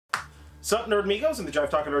Sup, Nerdmigos and the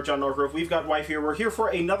Jive Talking Nerd John Norgrove. We've got Wife here. We're here for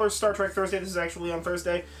another Star Trek Thursday. This is actually on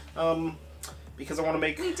Thursday, because I want to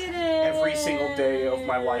make every single day of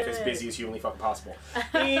my life as busy as humanly fucking possible.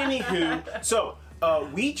 Anywho, so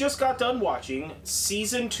we just got done watching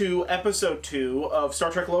Season 2, Episode 2 of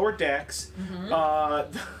Star Trek Lower Decks. I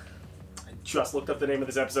just looked up the name of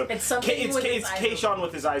this episode. It's something it's Kayshon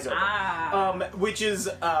with his eyes open, which is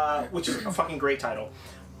a fucking great title.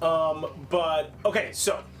 But okay,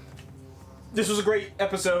 so. This was a great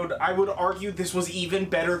episode. I would argue this was even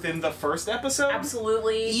better than the first episode.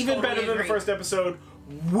 Absolutely. Even better than the first episode.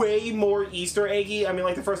 Way more Easter eggy. I mean,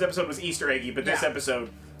 like, the first episode was Easter eggy, but this episode,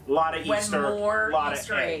 a lot of Easter, a lot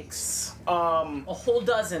of eggs. A whole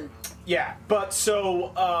dozen. Yeah, but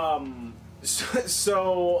so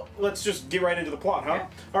let's just get right into the plot, huh? Yeah.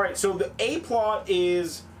 Alright, so the A-plot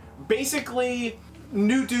is basically...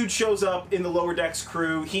 New dude shows up in the Lower Decks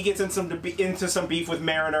crew. He gets into some beef with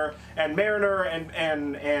Mariner, and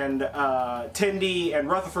Tendi and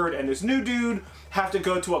Rutherford and this new dude have to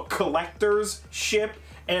go to a collector's ship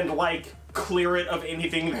and like clear it of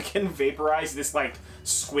anything that can vaporize this like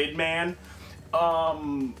squid man.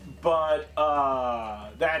 That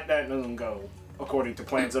doesn't go according to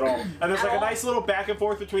plans at all. And there's like a nice little back and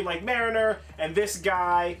forth between like Mariner and this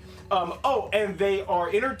guy. And they are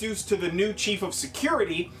introduced to the new chief of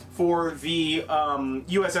security for the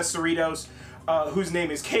USS Cerritos, whose name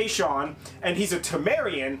is Kayshon, and he's a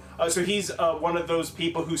Temerian, so he's one of those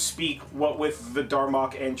people who speak what with the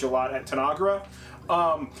Darmok and Jalat at Tanagra.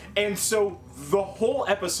 And so the whole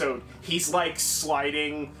episode, he's like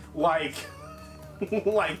sliding like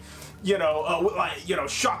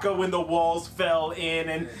Shaka when the walls fell in,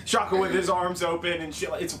 and Shaka with his arms open and shit.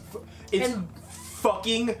 It's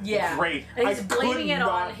fucking great. And he's blaming it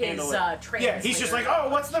on his translator. Yeah, he's just like, oh,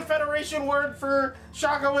 what's the Federation word for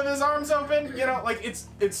Shaka with his arms open? You know, like, it's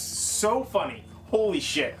so funny. Holy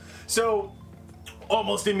shit. So,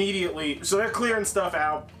 almost immediately, so they're clearing stuff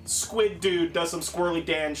out. Squid Dude does some Squirrely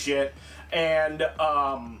Dan shit, and,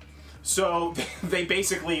 so they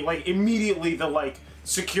basically, like, immediately the, like,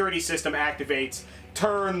 security system activates,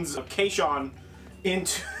 turns Kayshon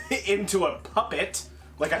into a puppet.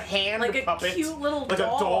 Like a hand puppet. Like a cute little doll. Like a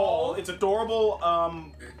doll. It's adorable.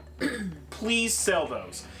 Please sell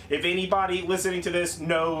those. If anybody listening to this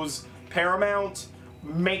knows Paramount,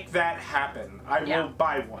 make that happen. I will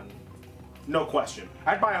buy one. No question.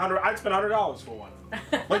 I'd spend $100 for one.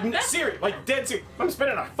 Like, serious. Like, dead serious. I'm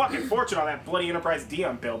spending a fucking fortune on that bloody Enterprise D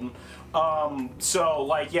I'm building. So,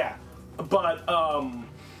 like, yeah. But,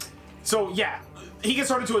 so, yeah. He gets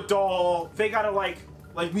turned into a doll. They gotta, like,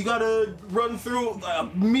 we gotta run through a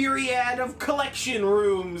myriad of collection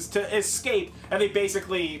rooms to escape. And they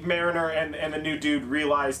basically, Mariner and the new dude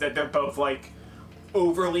realize that they're both, like,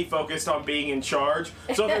 overly focused on being in charge.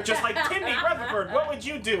 So they're just like, Tindy, Rutherford, what would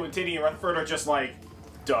you do? And Tindy and Rutherford are just like,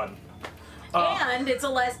 done. And it's a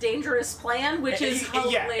less dangerous plan, which is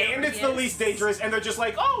hilarious. Yeah, and it's the least dangerous, and they're just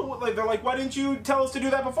like, oh, like, they're like, why didn't you tell us to do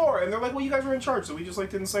that before? And they're like, well, you guys were in charge, so we just, like,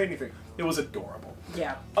 didn't say anything. It was adorable.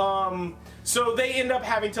 Yeah. So they end up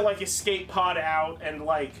having to, like, escape pod out, and,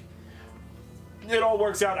 like, it all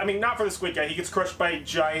works out. I mean, not for the squid guy. He gets crushed by a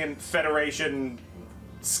giant Federation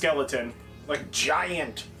skeleton. Like,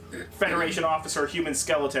 giant Federation officer human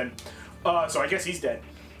skeleton. So I guess he's dead.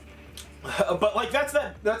 But, like, that's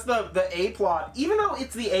the A-plot. Even though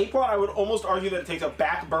it's the A-plot, I would almost argue that it takes a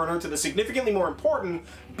back burner to the significantly more important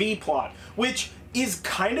B-plot, which is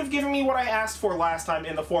kind of giving me what I asked for last time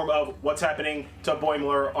in the form of what's happening to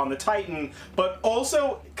Boimler on the Titan, but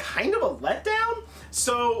also kind of a letdown.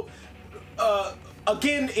 So,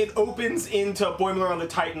 again, it opens into Boimler on the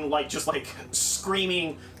Titan, like, just, like,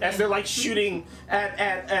 screaming as they're, like, shooting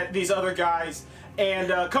at these other guys.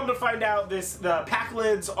 And come to find out, the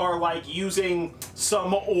Packlids are like using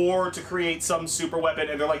some ore to create some super weapon,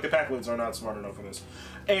 and they're like, the Packlids are not smart enough for this.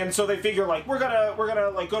 And so they figure like we're gonna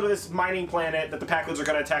like go to this mining planet that the Packlids are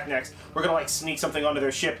gonna attack next. We're gonna like sneak something onto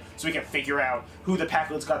their ship so we can figure out who the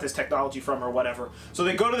Packlids got this technology from or whatever. So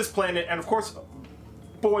they go to this planet, and of course,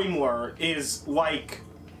 Boimler is like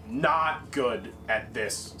not good at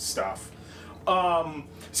this stuff.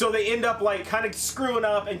 So they end up, like, kind of screwing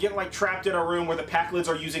up and getting, like, trapped in a room where the Packlids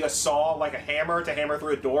are using a saw, like a hammer, to hammer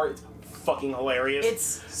through a door. It's fucking hilarious.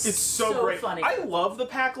 It's so great. Funny. I love the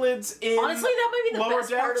Packlids in honestly, that might be the best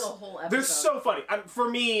Decks. part of the whole episode. They're so funny. For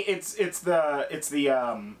me, it's the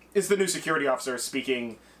new security officer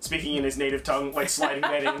speaking in his native tongue, like sliding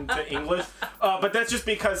that into English. But that's just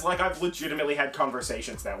because like I've legitimately had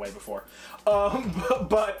conversations that way before,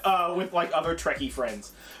 but with like other Trekkie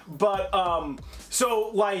friends. But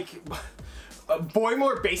so like.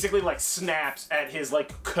 Boimler basically like snaps at his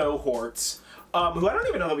like cohorts, who I don't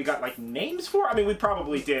even know that we got like names for. I mean, we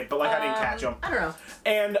probably did, but like I didn't catch them. I don't know.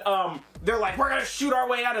 And they're like, we're gonna shoot our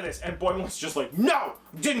way out of this, and Boimler's just like, no,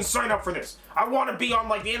 didn't sign up for this. I want to be on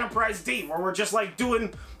like the Enterprise D, where we're just like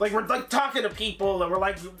doing like we're like talking to people, and we're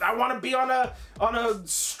like, I want to be on a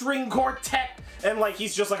string quartet, and like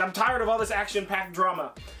he's just like, I'm tired of all this action-packed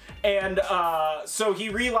drama. And so he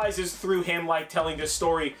realizes through him like telling this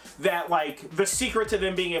story that like the secret to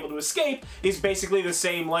them being able to escape is basically the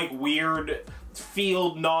same like weird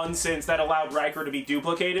field nonsense that allowed Riker to be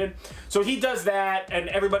duplicated. So he does that and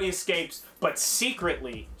everybody escapes, but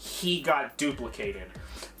secretly he got duplicated.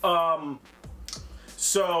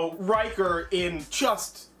 So Riker, in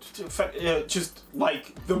just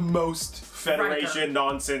like the most Federation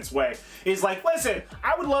nonsense way, is like, listen,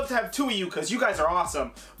 I would love to have two of you because you guys are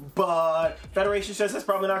awesome, but Federation says that's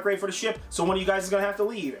probably not great for the ship, so one of you guys is gonna have to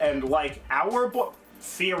leave. And like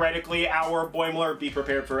theoretically, our Boimler, be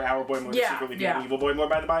prepared for our Boimler to secretly be an evil Boimler,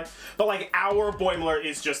 by the by. But like our Boimler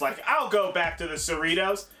is just like, I'll go back to the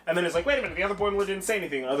Cerritos, and then it's like, wait a minute, the other Boimler didn't say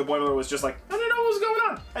anything. The other Boimler was just like, I don't know what was going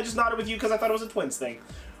on. I just nodded with you because I thought it was a twins thing.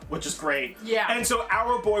 Which is great. Yeah. And so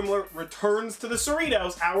our Boimler returns to the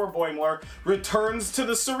Cerritos. Our Boimler returns to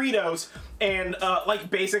the Cerritos, and like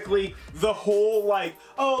basically the whole like,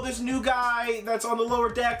 oh, this new guy that's on the lower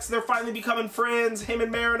decks, they're finally becoming friends. Him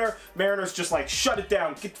and Mariner. Mariner's just like, shut it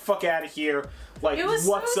down, get the fuck out of here. Like,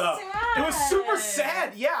 what's up? Sad. It was super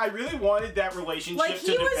sad. Yeah, I really wanted that relationship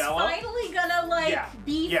to develop. Like, he was finally gonna like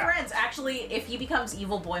be friends. Actually, if he becomes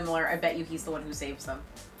evil Boimler, I bet you he's the one who saves them.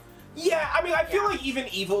 Yeah, I mean, I feel like even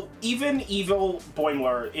evil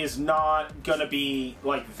Boimler is not gonna be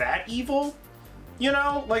like that evil, you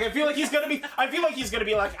know? Like, I feel like he's gonna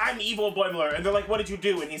be like, I'm evil Boimler, and they're like, what did you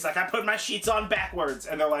do? And he's like, I put my sheets on backwards,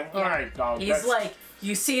 and they're like, all right, dog. He's like,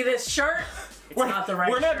 you see this shirt? It's not the right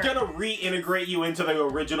shirt. We're not gonna reintegrate you into the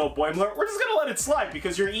original Boimler. We're just gonna let it slide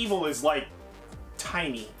because your evil is like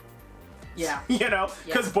tiny. Yeah. You know?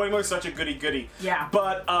 Because Boimler's such a goody-goody. Yeah.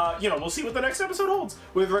 But, you know, we'll see what the next episode holds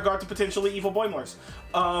with regard to potentially evil Boimlers.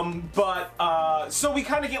 So we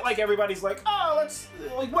kind of get, like, everybody's like, oh, let's,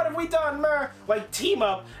 like, what have we done? Like, team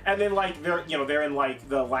up. And then, like, they're in, like,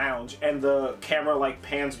 the lounge, and the camera, like,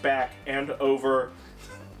 pans back and over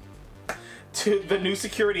to the new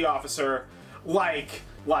security officer, like,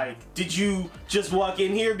 did you just walk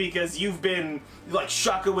in here because you've been, like,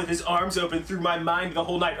 Shaka with his arms open through my mind the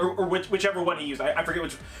whole night? Or whichever one he used. I forget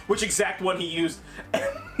which exact one he used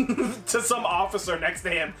to some officer next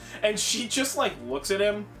to him. And she just, like, looks at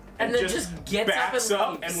him and then just gets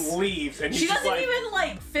up and leaves. And she doesn't even,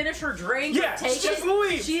 like, finish her drink or take she just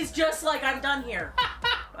leaves. She's just like, I'm done here.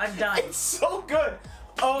 I'm done. It's so good.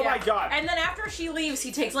 Oh my god. And then after she leaves,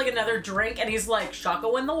 he takes like another drink and he's like, Shaka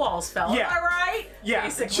when the walls fell. Yeah. Am I right? Yeah.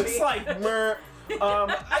 Basically. Just like, I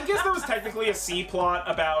guess there was technically a C plot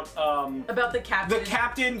about the captain. The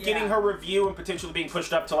captain getting her review and potentially being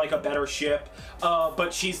pushed up to like a better ship.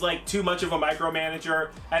 But she's like too much of a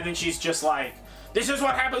micromanager, and then she's just like, this is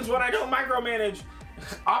what happens when I don't micromanage.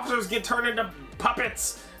 Officers get turned into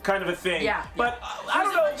puppets. Kind of a thing. Yeah. But I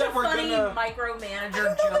don't know that we're gonna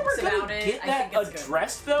micromanager jokes about it. Get that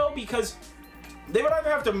addressed though, because they would either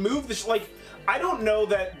have to move the like. I don't know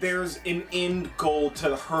that there's an end goal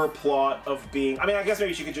to her plot of being. I mean, I guess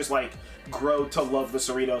maybe she could just like grow to love the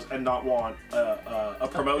Cerritos and not want a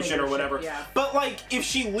promotion or whatever. Yeah. But like, if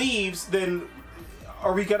she leaves, then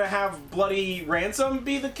are we gonna have Bloody Ransom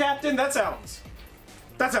be the captain? That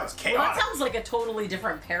sounds chaotic. Well, that sounds like a totally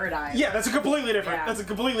different paradigm. Yeah, that's a completely different. Yeah. That's a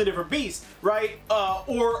completely different beast, right?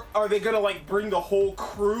 Or are they gonna like bring the whole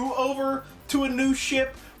crew over to a new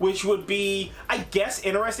ship, which would be, I guess,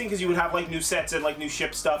 interesting because you would have like new sets and like new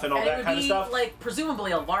ship stuff and all that kind of stuff. It would be like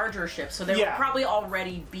presumably a larger ship, so there would probably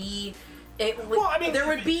already be. Well, I mean, there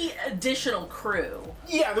would be additional crew.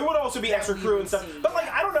 Yeah, there would also be extra crew and stuff. But like,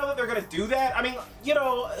 I don't know that they're gonna do that. I mean, you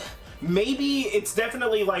know, maybe it's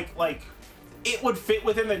definitely like. It would fit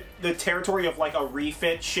within the territory of like a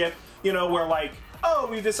refit ship, you know, where like, oh,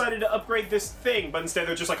 we've decided to upgrade this thing, but instead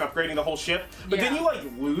they're just like upgrading the whole ship. But then you like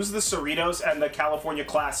lose the Cerritos and the California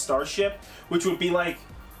class starship, which would be like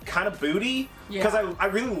kind of booty. Because I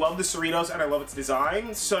really love the Cerritos and I love its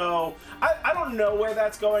design. So I don't know where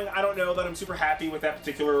that's going. I don't know that I'm super happy with that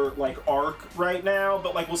particular like arc right now,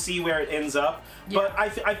 but like we'll see where it ends up. But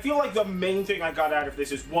I feel like the main thing I got out of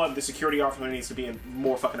this is, one, the security officer needs to be in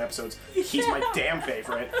more fucking episodes. He's my damn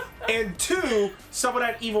favorite. And two, someone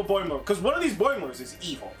had evil Boimler. Because one of these Boimlers is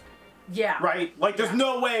evil. Yeah. Right? Like, there's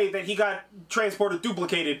no way that he got transported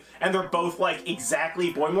duplicated, and they're both, like,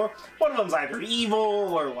 exactly Boimler. One of them's either evil,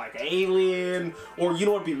 or, like, alien, or, you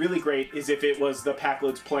know what would be really great is if it was the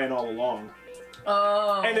Pakleds' plan all along.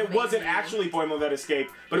 Oh, and it wasn't actually Boimler that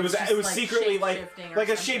escaped, but it was like secretly like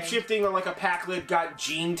a shape-shifting, or like a Pakled got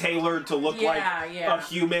gene tailored to look like a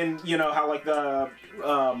human. You know how like the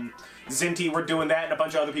Zinti were doing that, and a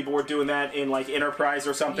bunch of other people were doing that in like Enterprise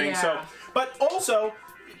or something. Yeah. So, but also,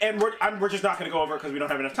 and we're just not going to go over it because we don't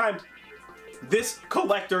have enough time. This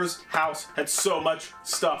collector's house had so much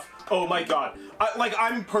stuff. Oh my god.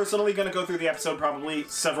 I'm personally going to go through the episode probably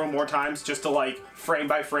several more times just to, like, frame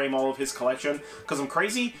by frame all of his collection, because I'm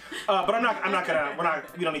crazy. But I'm not gonna,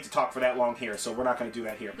 we don't need to talk for that long here, so we're not going to do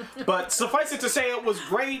that here. But suffice it to say, it was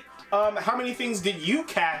great. How many things did you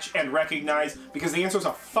catch and recognize? Because the answer is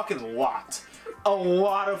a fucking lot. A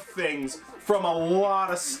lot of things from a lot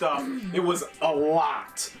of stuff. It was a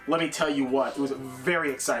lot. Let me tell you what. It was very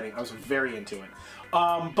exciting. I was very into it.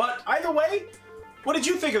 But either way, what did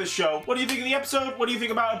you think of the show? What do you think of the episode? What do you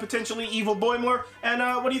think about a potentially evil Boimler? And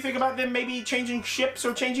what do you think about them maybe changing ships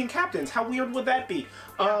or changing captains? How weird would that be?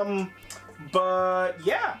 But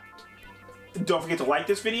yeah. Don't forget to like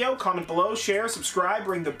this video, comment below, share, subscribe,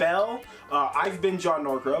 ring the bell. I've been John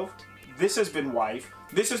Norgrove. This has been Wife.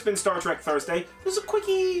 This has been Star Trek Thursday. This is a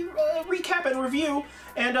quickie recap and review,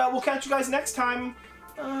 and we'll catch you guys next time.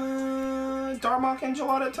 Darmok and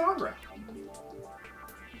Gelada Tanagra.